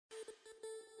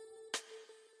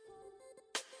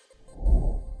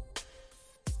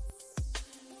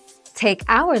Take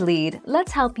our lead,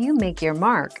 let's help you make your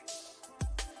mark.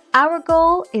 Our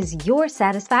goal is your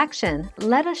satisfaction.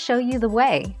 Let us show you the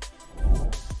way.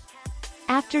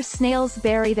 After snails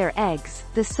bury their eggs,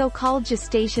 the so-called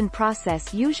gestation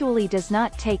process usually does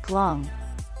not take long.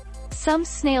 Some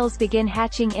snails begin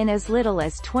hatching in as little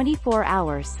as 24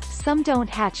 hours, some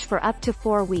don't hatch for up to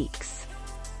 4 weeks.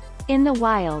 In the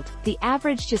wild, the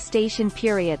average gestation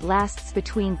period lasts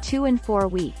between 2 and 4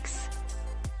 weeks.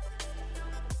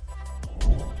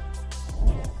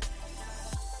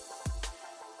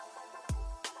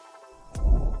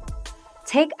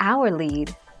 Take our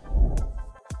lead.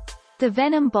 The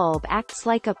venom bulb acts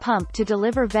like a pump to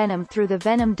deliver venom through the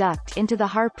venom duct into the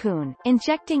harpoon,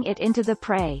 injecting it into the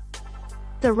prey.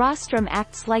 The rostrum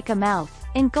acts like a mouth,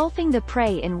 engulfing the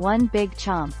prey in one big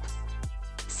chomp.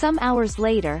 Some hours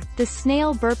later, the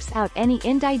snail burps out any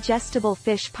indigestible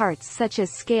fish parts such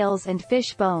as scales and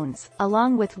fish bones,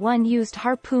 along with one used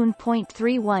harpoon.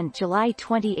 31 July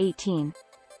 2018.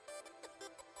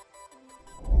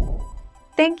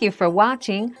 Thank you for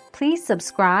watching. Please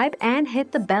subscribe and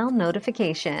hit the bell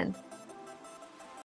notification.